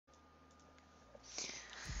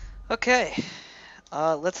Okay,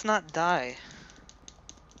 let's not die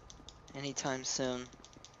anytime soon.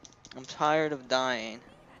 I'm tired of dying.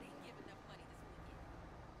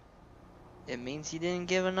 It means you didn't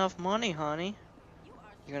give enough money, honey.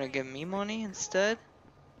 You're gonna give me money instead?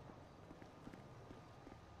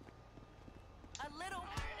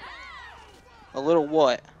 A little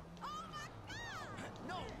what?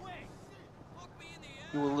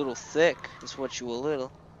 You a little thick, is what you a little.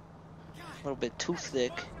 A little bit too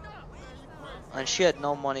thick. And she had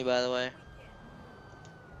no money, by the way.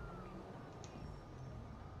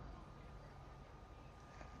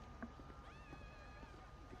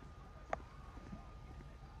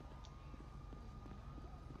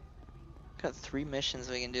 Got 3 missions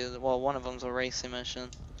we can do. Well, one of them's a racing mission.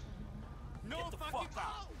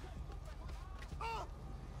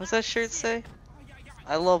 What's that shirt say?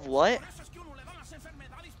 I love what?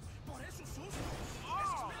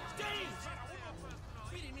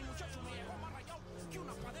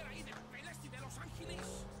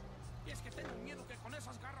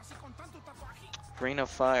 Ring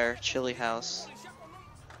of Fire, Chili House.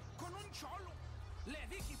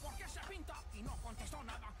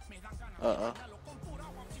 Uh-oh.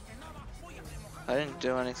 I didn't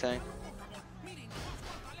do anything.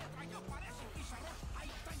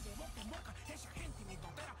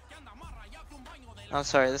 I'm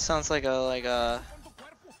sorry, this sounds like a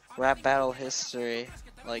rap battle history,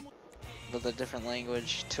 like with a different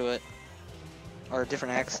language to it, or a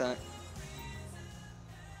different accent.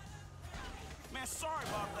 Man, sorry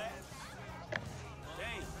about that.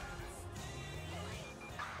 Dang.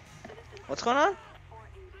 What's going on?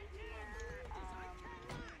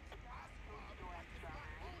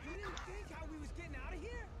 You didn't think how we was getting out of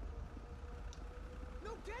here?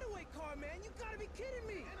 No getaway car, man. You gotta be kidding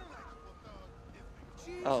me.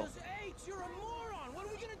 Jesus Oh. H, you're a moron. What are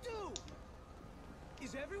we gonna do?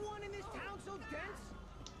 Is everyone in this town so dense?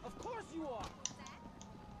 Of course you are.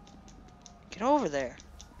 Get over there.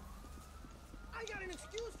 I got an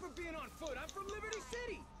excuse for being on foot. I'm from Liberty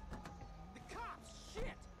City. The cops,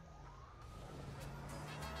 shit.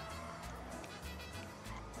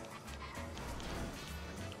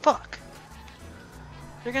 Fuck.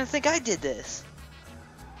 They're gonna think I did this.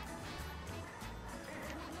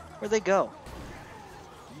 Where'd they go?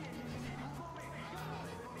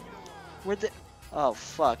 Where'd they... Oh,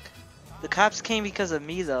 fuck. The cops came because of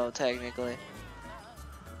me, though, technically.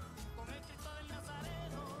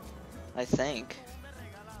 I think.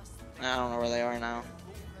 I don't know where they are now.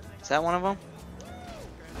 Is that one of them?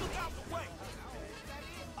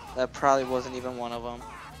 That probably wasn't even one of them.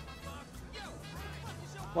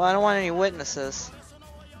 Well, I don't want any witnesses.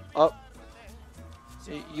 Oh.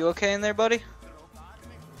 You okay in there, buddy?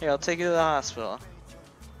 Here, I'll take you to the hospital.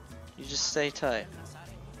 You just stay tight.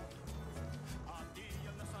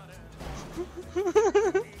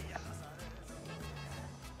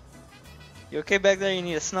 You okay back there? You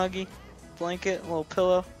need a snuggie? Blanket? A little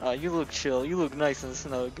pillow? Oh, you look chill. You look nice and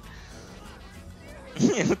snug.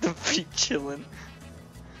 With the feet chilling.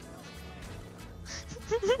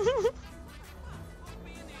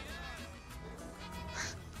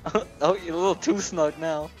 Oh, you're a little too snug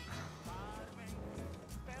now.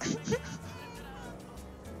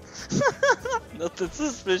 Nothing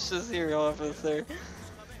suspicious here, officer.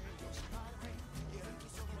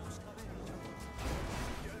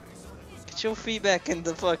 Get your feet back in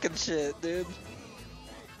the fucking shit, dude.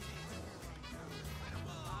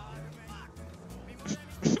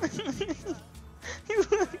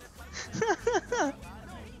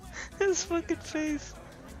 His fucking face.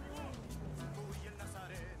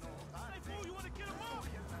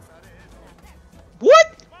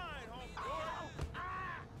 What?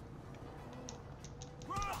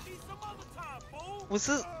 Was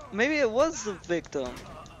this? Maybe it was the victim.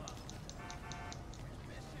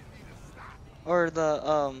 Or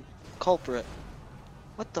the, culprit.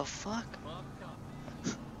 What the fuck?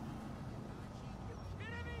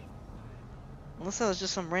 Unless that was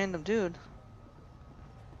just some random dude.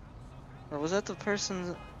 Or was that the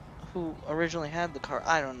person who originally had the car?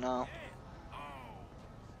 I don't know.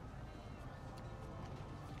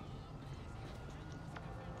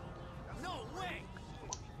 No way.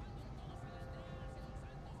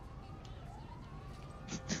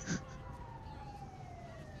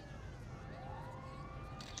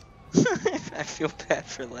 I feel bad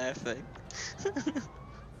for laughing.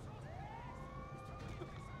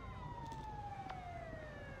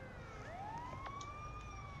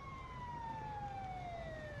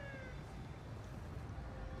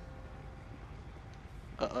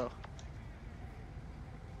 Uh-oh.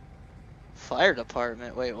 Fire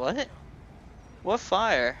department? Wait, what? What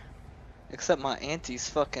fire? Except my auntie's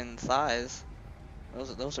fucking thighs.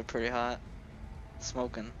 Those are pretty hot.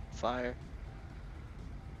 Smoking fire.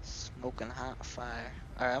 Smoking hot fire.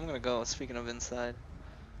 Alright, I'm gonna go. Speaking of inside.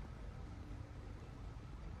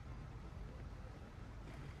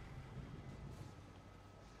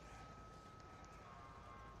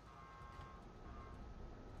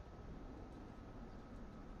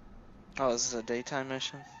 Oh, this is a daytime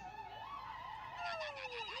mission?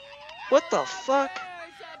 What the fuck?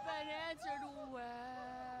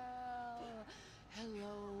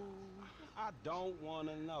 I don't want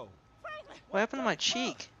to know. What happened to my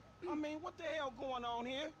cheek? I mean, what the hell going on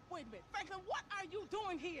here? Wait a minute, Franklin, what are you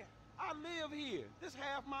doing here? I live here. This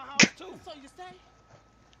half my house, too. So you say?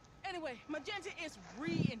 Anyway, Magenta is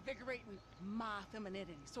reinvigorating my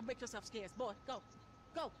femininity. So make yourself scarce, boy. Go.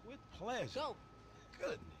 Go. With pleasure. Go.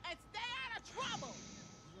 Goodness. And stay out of trouble.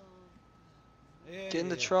 Yeah, Get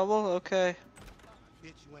into yeah. trouble? Okay.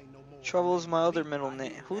 Bitch, you ain't no more. Trouble is my other middle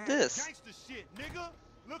name. Who this? Gangsta shit, nigga.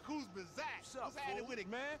 Look who's bizarre. What's at it with it,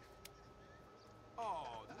 man?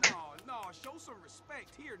 Oh, no, show some respect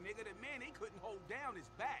here, nigga. The man, they couldn't hold down his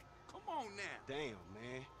back. Come on now. Damn,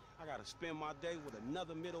 man. I gotta spend my day with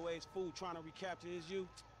another middle-aged fool trying to recapture his youth.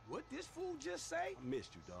 What this fool just say? I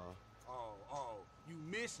missed you, dawg. Oh, you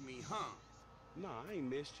missed me, huh? Nah, I ain't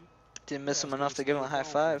missed you. Didn't miss him enough to give him a high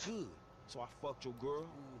five. Good. So I fucked your girl,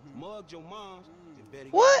 mugged your moms, and bet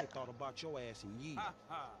What? I thought about your ass in years.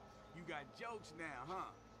 You got jokes now, huh?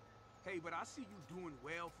 Hey, but I see you doing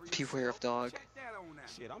well for yourself. Beware of dog. Check that on out.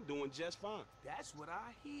 Shit, I'm doing just fine. That's what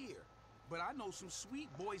I hear. But I know some sweet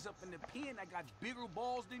boys up in the pen that got bigger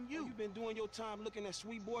balls than you. You been doing your time looking at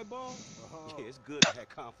sweet boy balls? Yeah, it's good to have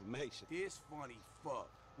confirmation. This funny fuck.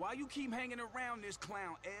 Why you keep hanging around this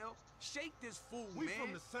clown, L? Shake this fool, We man.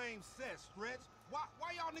 from the same set, Stretch.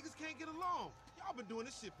 Why y'all niggas can't get along? Y'all been doing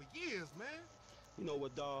this shit for years, man. You know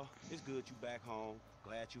what, dawg? It's good you back home.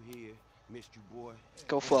 Glad you here. Missed you, boy.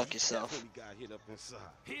 Go fuck yourself. Definitely got hit up inside.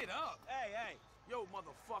 Hit up? Hey. Yo,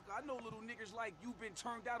 motherfucker, I know little niggas like you been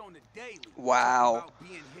turned out on the daily. Wow. About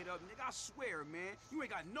being hit up, nigga, I swear, man. You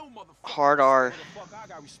ain't got no motherfucker. Hard R. Motherfucker, I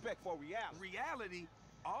got respect for reality. Reality?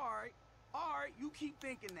 Alright, you keep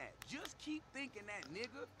thinking that. Just keep thinking that,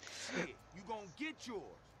 nigga. Shit, you gonna get yours.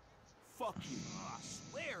 Fuck you. I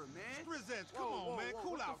swear, man. Presents, come on, man.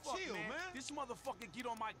 Cool what out. the fuck, Chill, man. This motherfucker get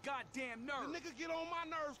on my goddamn nerves. The nigga get on my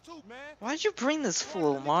nerves, too, man. Why'd you bring this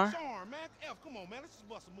fool, Run the Omar? nigga's arm, man. F, come on, man. Let's just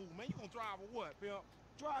bust a move, man. You gonna drive or what, pimp?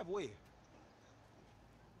 Drive where?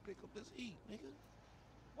 Pick up this heat, nigga.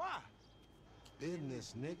 Why?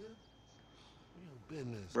 Business, nigga. Real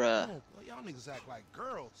business. Bruh. Come on, y'all niggas act like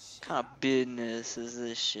girls. What kind of business is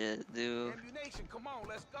this shit, dude? Ammunition, come on,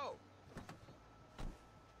 let's go.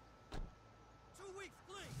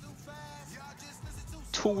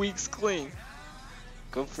 2 weeks clean.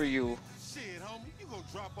 Good for you. Shit, homie. You gonna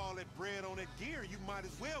drop all that bread on that gear, you might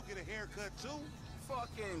as well get a haircut, too.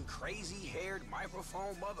 Fucking crazy-haired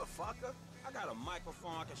microphone motherfucker. I got a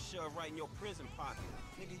microphone I can shove right in your prison pocket.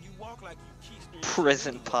 Nigga, you walk like you keystering.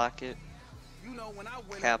 Prison pocket. You know, when I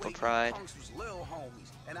went Kappa away, pride. you punks was little homies,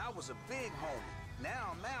 and I was a big homie.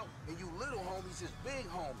 Now I'm out, and you little homies is big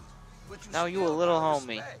homies. But you Now you still a little got homie.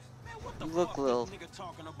 respect. Man, what the You look fuck little. this nigga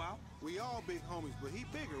talking about? We all big homies, but he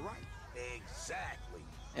bigger, right? Exactly.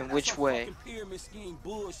 In That's which some way? fucking pyramid scheme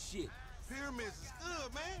bullshit. Pyramids is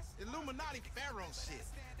good, man. Illuminati pharaoh shit.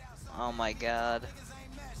 Oh my god.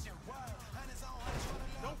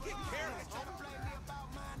 Don't get careless,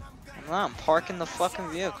 homie. Well, I'm parking the fucking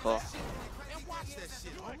vehicle. And watch that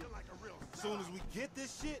shit, homie. As soon as we get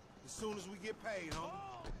this shit, as soon as we get paid, homie.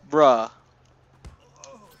 Bruh.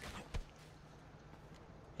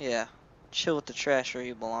 Yeah. Chill with the trash where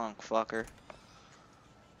you belong, fucker.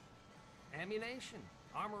 Ammunition.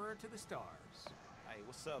 Armorer to the stars. Hey,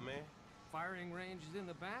 what's up, man? Firing range is in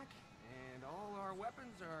the back, and all our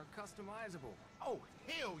weapons are customizable. Oh,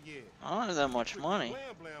 hell yeah. I don't have that much money.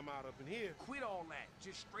 Blam blam out up in here. Quit all that.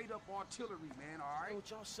 Just straight up artillery, man, all right? Don't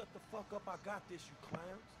y'all shut the fuck up. I got this, you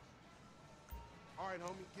clowns. All right,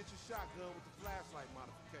 homie, get your shotgun with the flashlight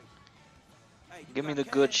modification. Hey, you Give me got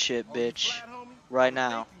the good cash? shit, Oh, you bitch. flat, homie? Right I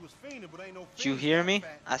now. think you was fiending, but ain't no Did you fiends hear that me?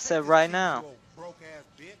 fat. I Take said this right shit, now. you old broke ass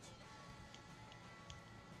bitch.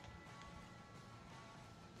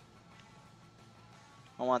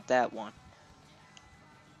 I want that one.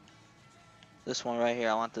 This one right here.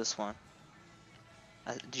 I want this one.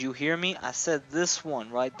 Did you hear me? I said this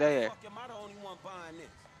one right there. Fuck, am I the only one buying this?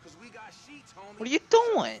 Cause we got sheets, homie. What are you Shut the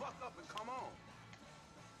doing? fuck up and come on.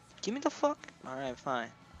 Give me the fuck. Alright, fine.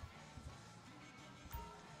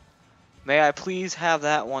 May I please have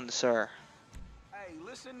that one, sir? Hey,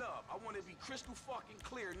 listen up. I want to be crystal fucking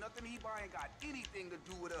clear. Nothing he buying got anything to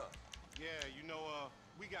do with us. Yeah, you know,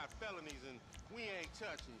 we got felonies and we ain't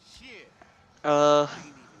touching shit. Uh, Ain't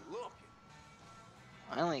even looking.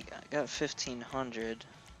 I only got 1,500.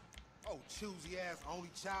 Oh, choosy ass only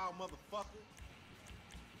child motherfucker.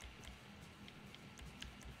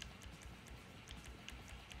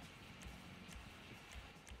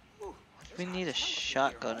 Whew, We it's hot need a as hell up in here,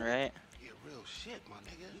 shotgun, homie. right? Yeah, real shit, my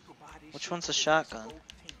nigga. You can buy this Which shit one's a from shotgun? Mexico,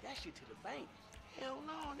 take that shit to the bank. Hell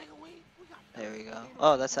no, nigga, we got There we felonies, go. ain't Oh,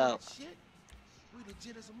 around that's doing out. that shit. We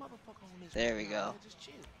legit as a motherfucker on this There right we now, go. man. Just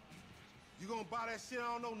chill. You gonna buy that shit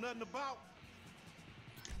I don't know nothing about?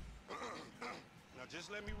 Now just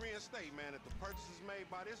let me reinstate, man, that the purchases made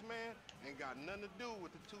by this man ain't got nothing to do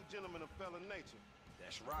with the two gentlemen of felon nature.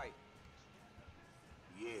 That's right.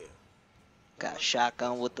 Yeah. Got a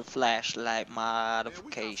shotgun with the flashlight Man,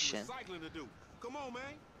 modification. we got some recycling to do. Come on, man.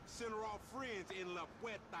 Send her off friends in La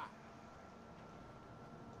Puerta.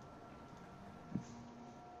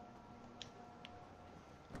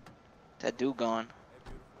 That dude gone.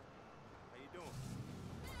 Hey, beautiful.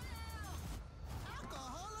 How you doing?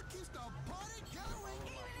 Alcoholic keeps the party going.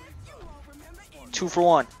 You won't remember it. 2 for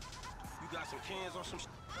 1. You got some cans on some shit?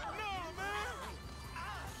 No, man.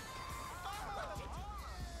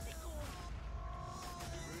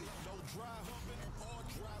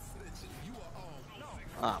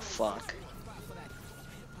 Ah, fuck.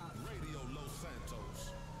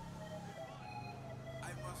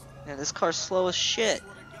 Yeah, this car's slow as shit.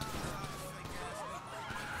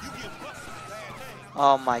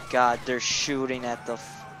 Oh my god, they're shooting at the.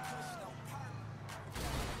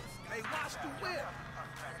 Hey, watch the whip.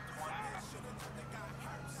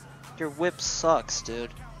 Your whip sucks,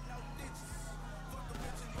 dude.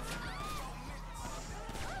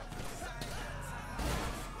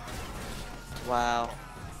 Wow.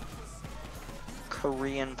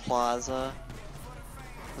 Korean Plaza.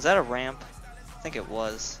 Was that a ramp? I think it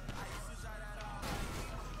was.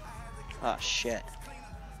 Oh shit.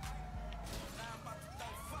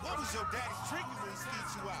 What was your daddy's trick when he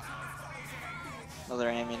skeet you out? Another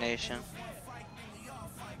ammunition.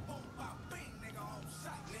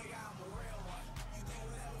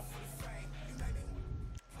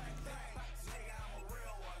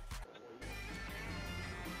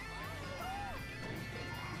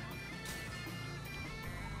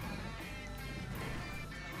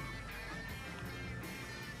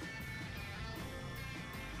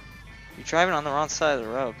 You're driving on the wrong side of the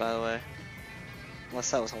road, by the way.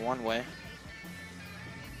 Unless that was a one-way.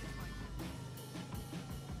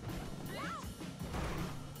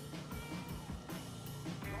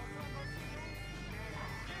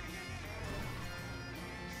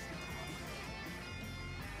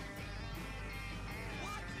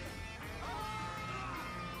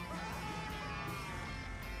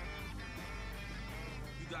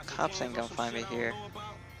 Cops ain't gonna find me here.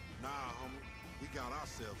 Nah, homie. We got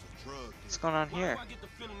ourselves a drug What's deal. going on here? I get the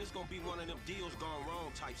feeling this gonna be one of them deals gone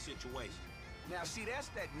wrong type situations. Now, see, that's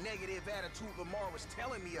that negative attitude Lamar was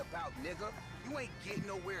telling me about, nigga. You ain't getting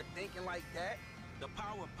nowhere thinking like that. The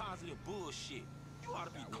power of positive bullshit. You ought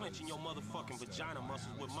to be clenching your motherfucking vagina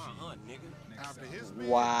muscles with my aunt, nigga. After his man,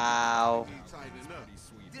 Wow. he tightening up.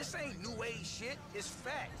 This ain't new age shit. It's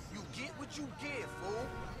fact. You get what you give, fool.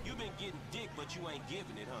 You been getting dick, but you ain't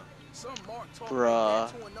giving it, huh? Some Mark talking Bruh.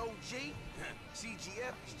 like that to an OG.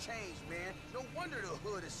 CGF has changed, man. No wonder the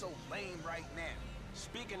hood is so lame right now.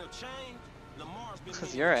 Speaking of change, Lamar's been.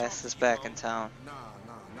 Because your ass is back in town. Nah,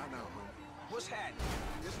 not now, homie. What's happening?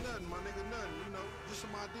 It's nothing, my nigga, nothing. You know, just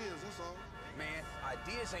some ideas, that's all. Man,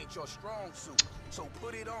 ideas ain't your strong suit, so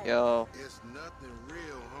put it on. Yo, It's nothing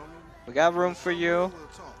real, homie. we got room for you. We'll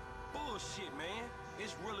talk. Bullshit, man.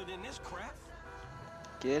 It's realer than this crap.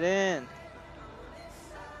 Get in.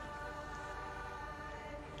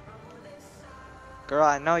 Girl,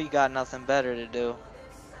 I know you got nothing better to do.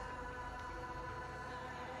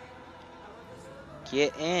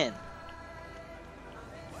 Get in.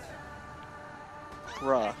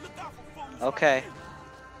 Bruh. Okay.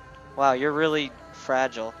 Wow, you're really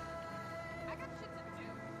fragile.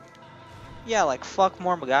 Yeah, like fuck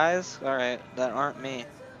more guys? Alright, that aren't me.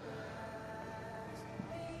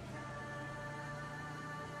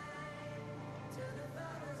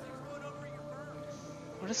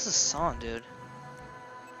 What is this song, dude?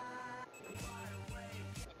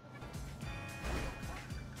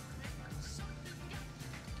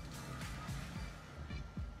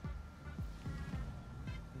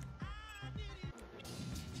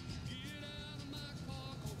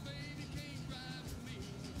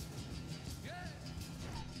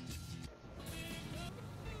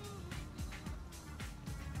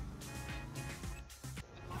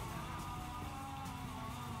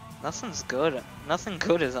 Nothing's good. Nothing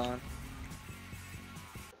good is on.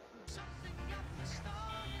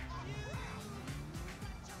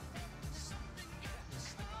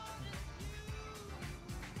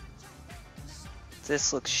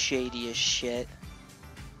 This looks shady as shit.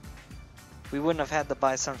 We wouldn't have had to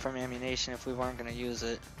buy some from ammunition if we weren't gonna use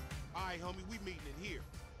it. Alright, homie, we meeting in here.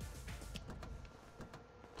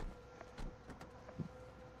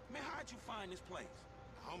 Man, how'd you find this place?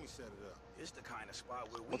 Homie set it up. It's the kind of spot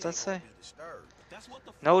where we What's that ain't gonna say? be disturbed. That's what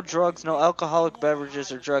the No fuck drugs, no we alcoholic want.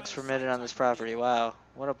 beverages or drugs permitted on this property. Wow,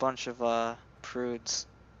 what a bunch of prudes.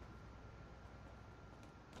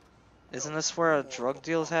 Isn't this where a drug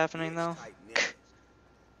deal is happening though?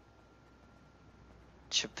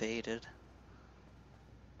 Debated.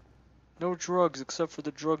 No drugs except for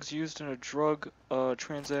the drugs used in a drug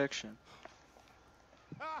transaction.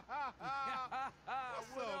 What's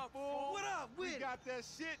up, fool? What up We with it? got that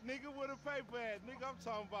shit, nigga, with a paper at. Nigga, I'm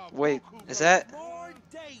talking about Wait, Buku, is bro. that? More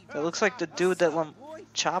Dave. That looks like the dude that Boy,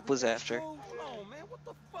 Chop was after. Hold on, man. What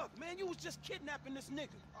the fuck, man? You was just kidnapping this nigga.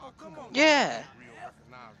 Oh, come on. Yeah. Real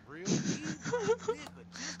recognize real.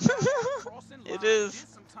 It is.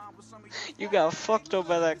 You got fucked up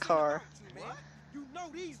by that car. you know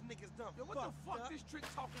these niggas done Yo, what the fuck this trick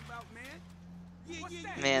talking about, man?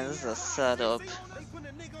 Man, this is a setup. They put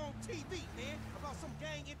a nigga on TV, man, about some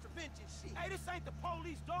gang intervention shit. Hey, this ain't the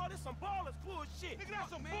police, dog. This some ballers bullshit. Nigga, that's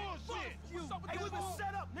some bullshit. You. Hey, we been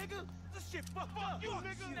set up, nigga. This shit fucked up. You,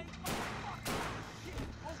 nigga.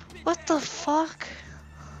 What the fuck?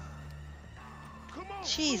 Come on.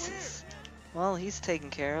 Jesus. Well, he's taken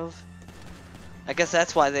care of. I guess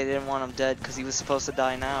that's why they didn't want him dead, because he was supposed to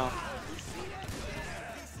die now.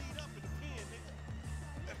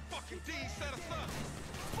 That fucking D set us up.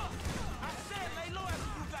 I said lay low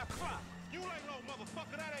after you got cropped. You ain't no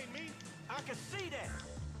motherfucker. That ain't me. I can see that.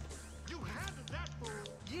 You handled that fool.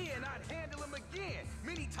 Yeah, and I'd handle him again.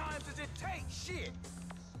 Many times as it takes. Shit.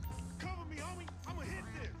 Cover me, homie. I'ma hit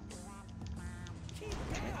this.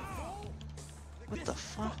 What the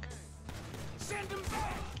fuck? Send him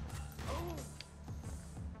back. Oh.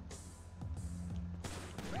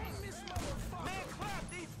 Bang this motherfucker. Man, clap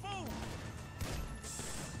these fools.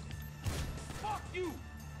 Fuck you.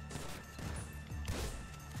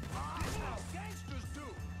 This how gangsters do.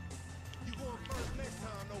 You going first next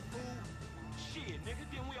time, no fool. Shit, nigga,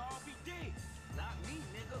 then we all be dead. Not me,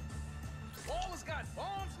 nigga. Always got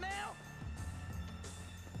bombs now?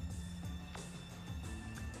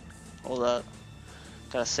 Hold up.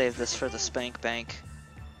 Gotta save this for the spank bank.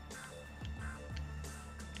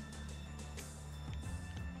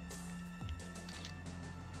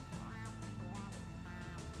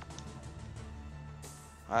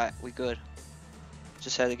 Alright, we good.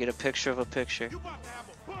 Just had to get a picture of a picture. You about to have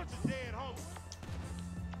a bunch of dead homies.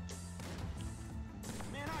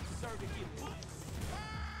 Man, I deserve to get booked.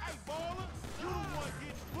 Hey, baller, you the one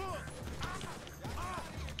getting booked.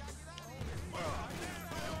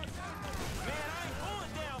 Man, I ain't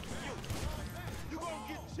going down for you. You gonna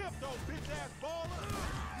get chipped, though, bitch-ass baller.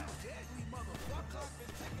 You deadly motherfucker.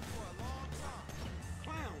 Been taken for a long time.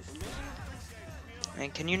 Clowns, man. Man,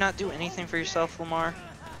 can you not do anything for yourself, Lamar?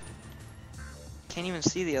 Can't even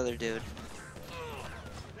see the other dude.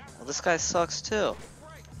 Well, this guy sucks too.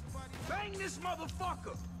 Bang this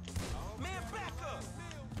motherfucker. Man, back up.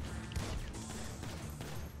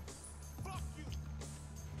 Fuck you.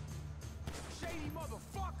 Shady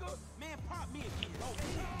motherfucker. Man, pop me again. Oh,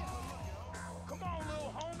 come on,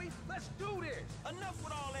 little homie. Let's do this. Enough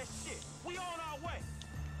with all that shit. We on our way.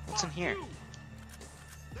 What's in Fuck here? you.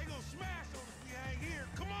 They gonna smash on us if we hang here.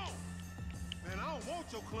 Come on. Man, I don't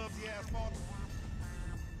want your clumsy ass fault.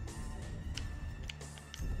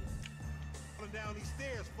 Down these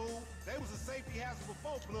stairs, fool. They was a safety hazard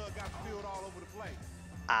before blood got spilled all over the place.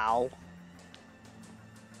 Ow.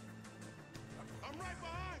 I'm right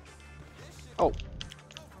behind you. Oh.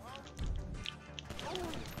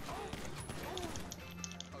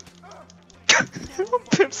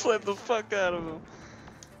 Pimp slapped the fuck out of him.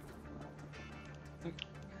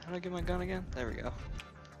 How do I get my gun again? There we go.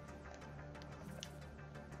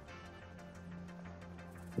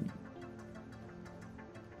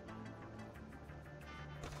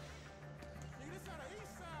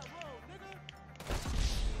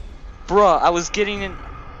 Bruh, I was getting in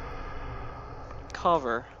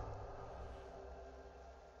cover.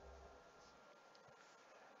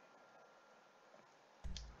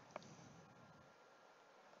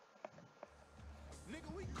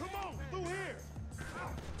 Nigga, we come on through here.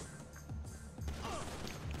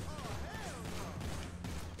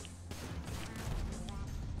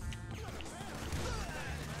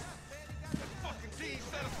 Fucking D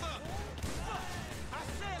set us up. I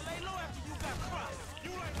said lay low after you got cropped.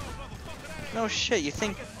 You ain't no motherfucker. That ain't No shit, you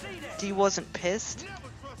think I can see that. D wasn't pissed? never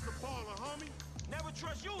trust a baller, homie. Never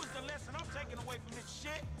trust you is the lesson I'm taking away from this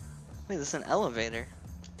shit. Wait, this is an elevator.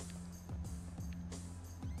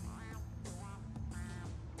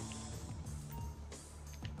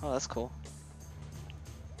 Oh, that's cool.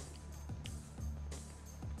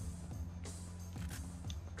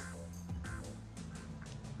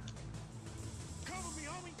 Cover me,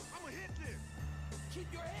 homie. I'ma hit this.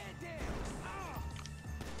 Keep your head down.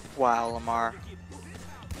 Wow, Lamar.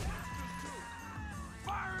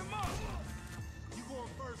 Fire him up. You going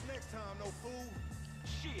first next time, no fool.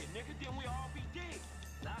 Shit, nigga, then we all be dead.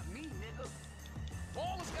 Not me, nigga.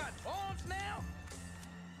 Ballers got bombs now?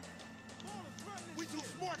 We too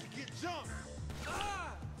smart to get jumped.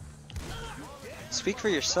 Speak for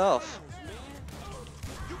yourself.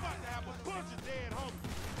 You about to have a bunch of dead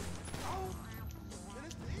homies.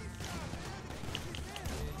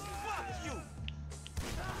 Fuck you.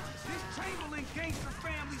 This Chamberlain gangster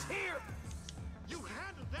family's here. You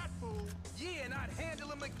handled that fool. Yeah, and I'd handle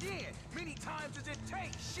him again. Many times as it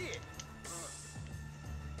takes. Shit.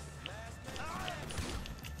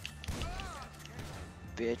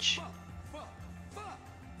 Bitch. Fuck, fuck, fuck.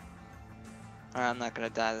 Alright, I'm not gonna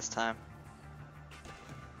die this time.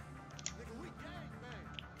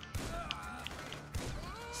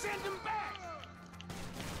 Send him back.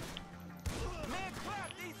 Man,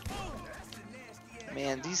 clap these fools. That's the nasty ass.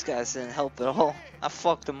 Man, these guys didn't help at all. I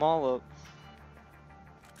fucked them all up.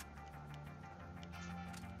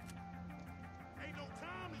 Ain't no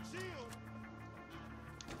time to chill.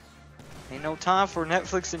 Ain't no time for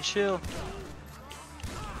Netflix and chill.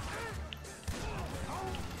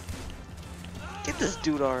 Get this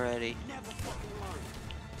dude already.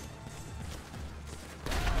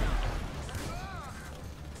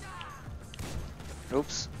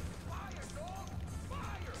 Oops.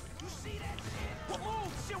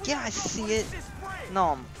 Yeah, I see it.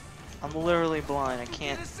 No, I'm literally blind. I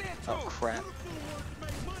can't. Oh crap.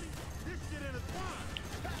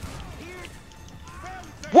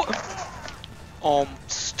 What?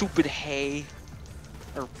 Stupid hay,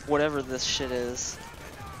 or whatever this shit is.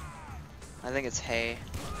 I think it's hay.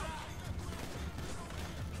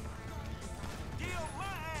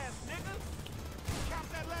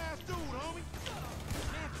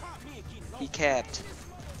 He capped.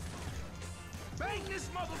 Bang this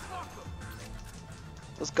motherfucker.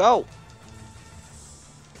 Let's go.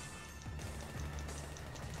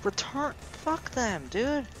 Return. Fuck them,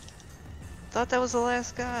 dude. Thought that was the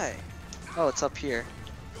last guy. Oh, it's up here.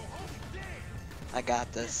 I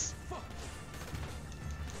got this.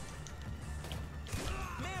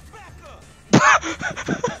 Man, back up.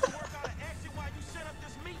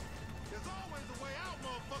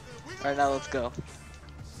 Alright, now let's go.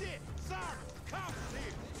 Shit, sorry. Cops is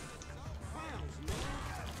here.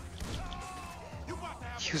 You about to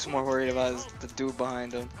have He was more worried about the dude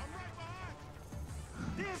behind him.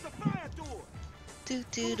 There's the fire door. Do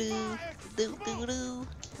do do do do do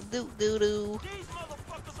do do do. These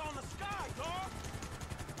motherfuckers on the sky, dog.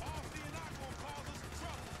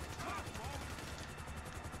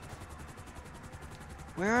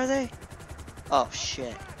 Where are they? Oh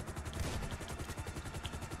shit.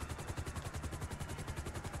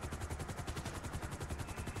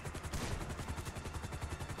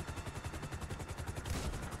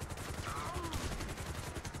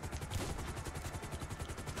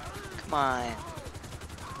 Come on.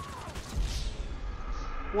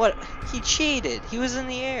 What? He cheated. He was in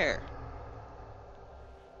the air.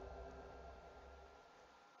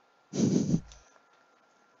 We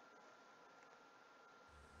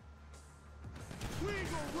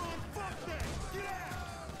ain't gonna run. Fuck that. Get out.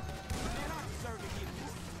 Man, I deserve to get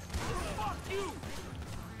this. Fuck you.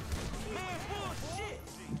 Man, bullshit.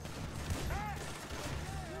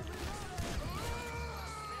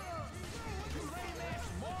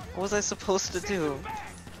 What was I supposed to do?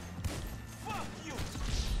 Fuck you.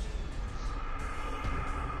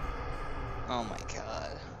 Oh my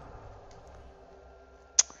god.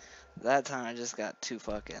 That time I just got too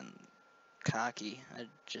fucking cocky. I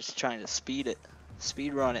just trying to speed it.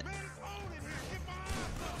 Speed run it. Man, it's on in here. Get my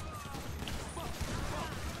eyes up.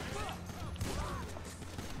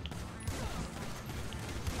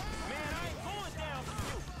 Man, I ain't going down for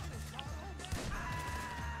you.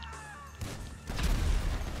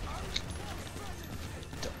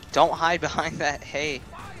 Don't hide behind that. Hey,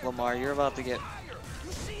 Lamar, you're about to get.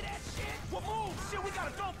 You see that shit? Well, move. Shit, we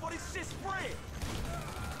gotta go for this shit spread.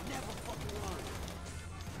 Never fucking run.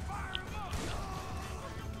 Fire him up.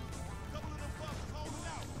 Couple of them buses holding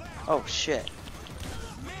out. Blast. Oh shit.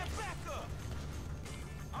 Man, back up.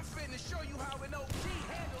 I'm finna show you how an OG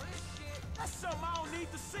handle this shit. That's something I don't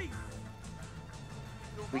need to see.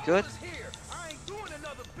 The We good? rollers here. I ain't doing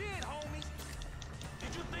another bid, homies.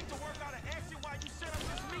 Did you think to work out an exit while you set up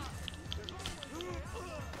this meet?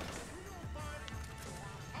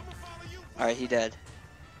 I'ma follow you. Alright, he dead.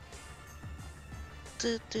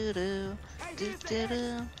 do do do do do do. This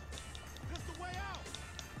the way out.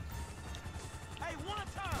 Hey, one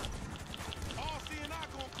time. RC and I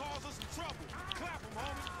gonna cause us some trouble. Clap 'em,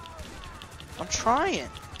 homie. I'm trying.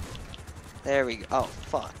 There we go. Oh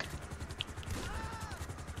fuck.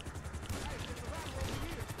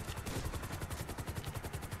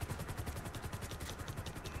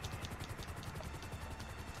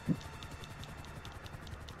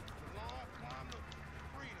 Long climb to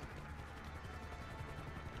freedom.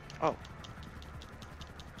 Oh.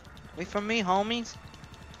 Wait for me, homies.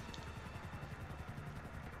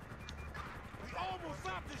 We almost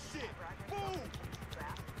out this shit. Boom.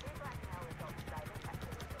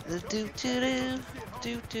 Do do do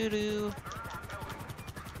do do do.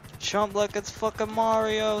 Jump like it's fucking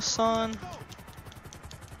Mario, son.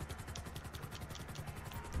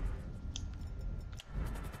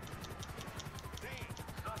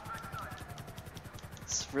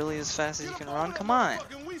 It's really as fast as you can run. Come on.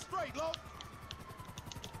 We straight, low.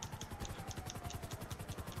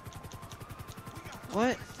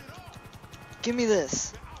 What? Give me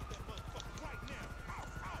this.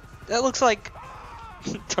 That looks like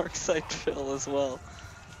Dark Side Phil as well.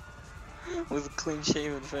 With a clean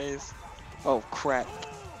shaven face. Oh crap.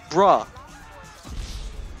 Bruh.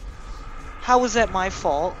 How was that my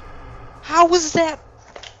fault? How was that?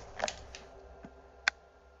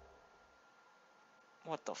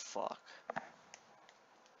 What the fuck?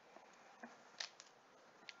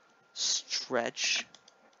 Stretch.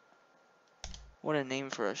 What a name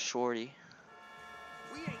for a shorty.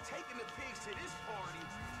 We ain't taking the pigs to this party.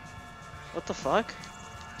 What the fuck?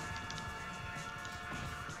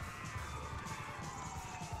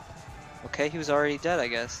 Okay, he was already dead, I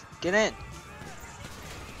guess. Get in.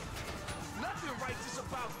 Nothing righteous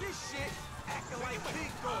about this shit. Acting like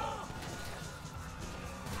big dog.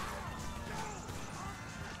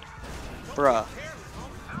 Bruh.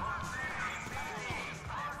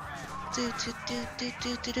 Do do do do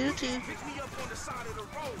do do do do. Pick me up on the side of the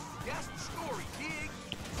road. That's the story, kid.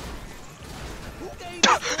 Who gave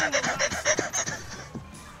this fool a license?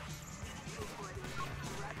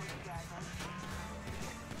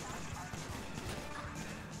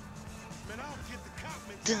 Man, I'll get the cop,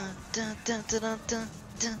 man. Dun dun dun dun dun dun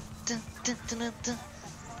dun dun dun dun dun dun.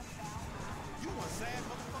 You a sad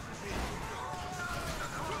motherfucker, bitch.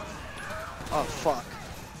 Oh fuck.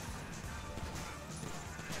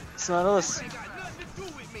 It's not us. Ain't got nothing to do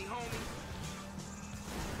with me,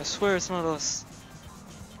 homie. I swear it's not us.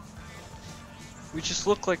 We just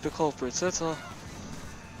look like the culprits, that's all. Man,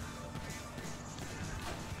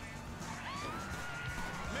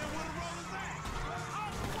 where the rollers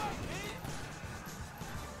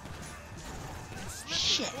at?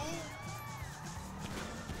 Shit. Fool.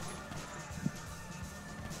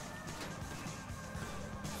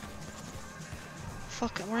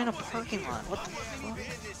 Fuck, we're in a parking lot. What the fuck? In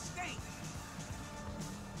this state.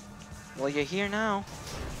 Well, you're here now.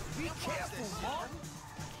 Be careful, Mark.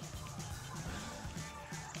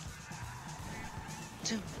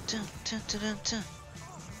 Dun dun dun dun dun dun.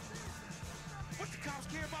 What the cops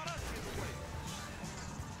care about us anyway?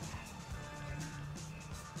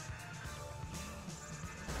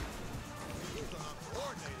 He's an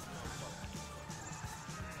uncoordinated motherfucker.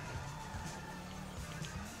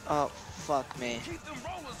 Oh, fuck me. Keep them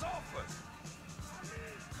rollers off us.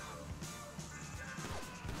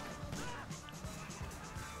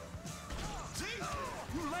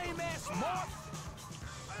 You lame ass Mark.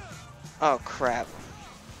 Oh, crap.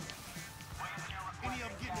 Any of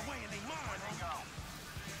them getting away in their mind, homie.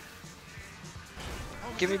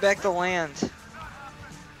 Give me back the land.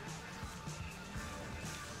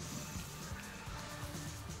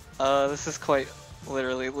 This is quite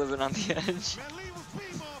literally living on the edge. Man, leave us be,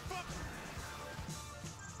 motherfucker.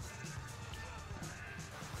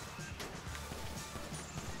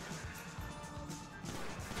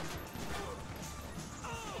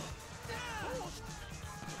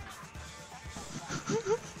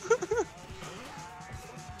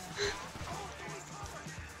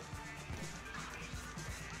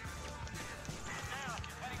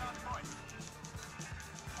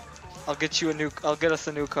 I'll get us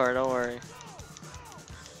a new car, don't worry.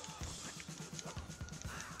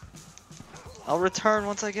 I'll return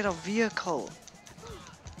once I get a vehicle.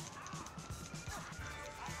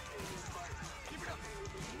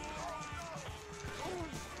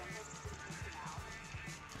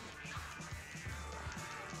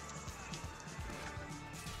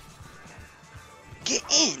 Get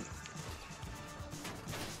in!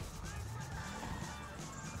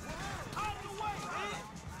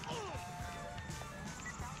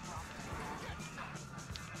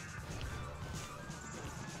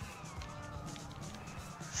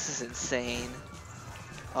 This is insane.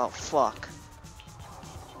 Oh, fuck.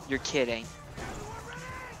 You're kidding.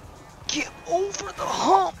 Get over the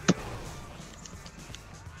hump!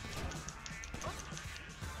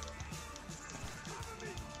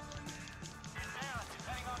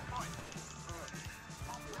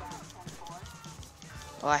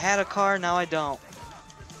 Well, I had a car, now I don't.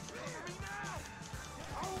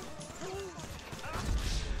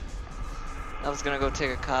 I was gonna go take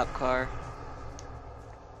a cop car.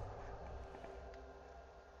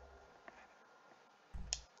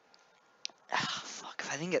 Ah, fuck,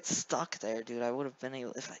 if I didn't get stuck there, dude, I would have been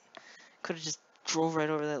able, if I could have just drove right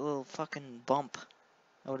over that little fucking bump,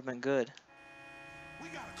 that would have been good. We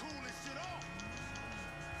gotta cool this shit off.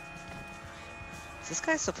 Is this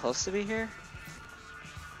guy supposed to be here?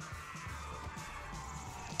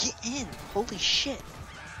 Get in! Holy shit!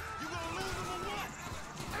 You gonna lose him or what?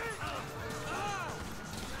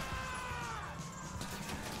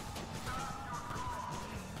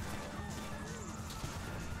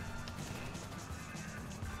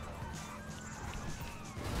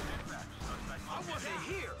 I wasn't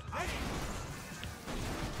here.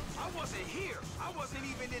 I wasn't here. I wasn't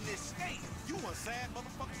even in this state. You a sad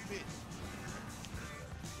motherfucking bitch.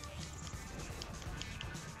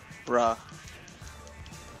 Bruh.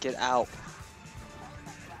 Get out.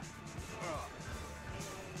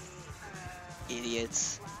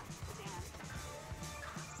 Idiots.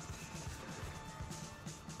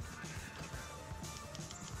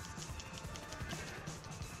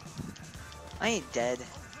 I ain't dead.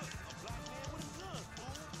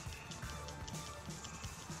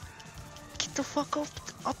 Get the fuck get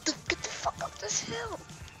the fuck up this hill.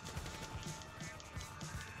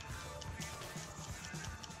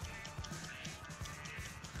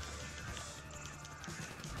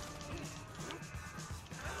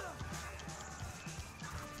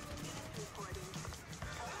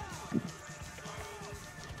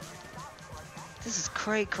 This is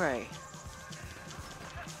cray cray.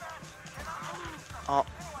 Oh,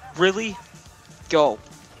 really? Go.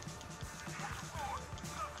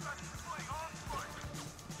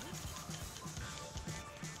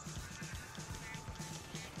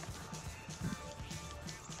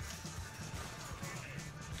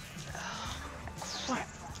 Oh, crap.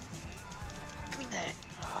 Give me that.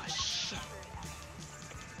 Oh, shit.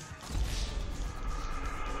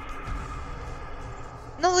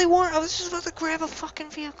 No, they weren't. I was just about to grab a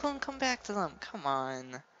fucking vehicle and come back to them. Come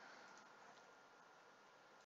on.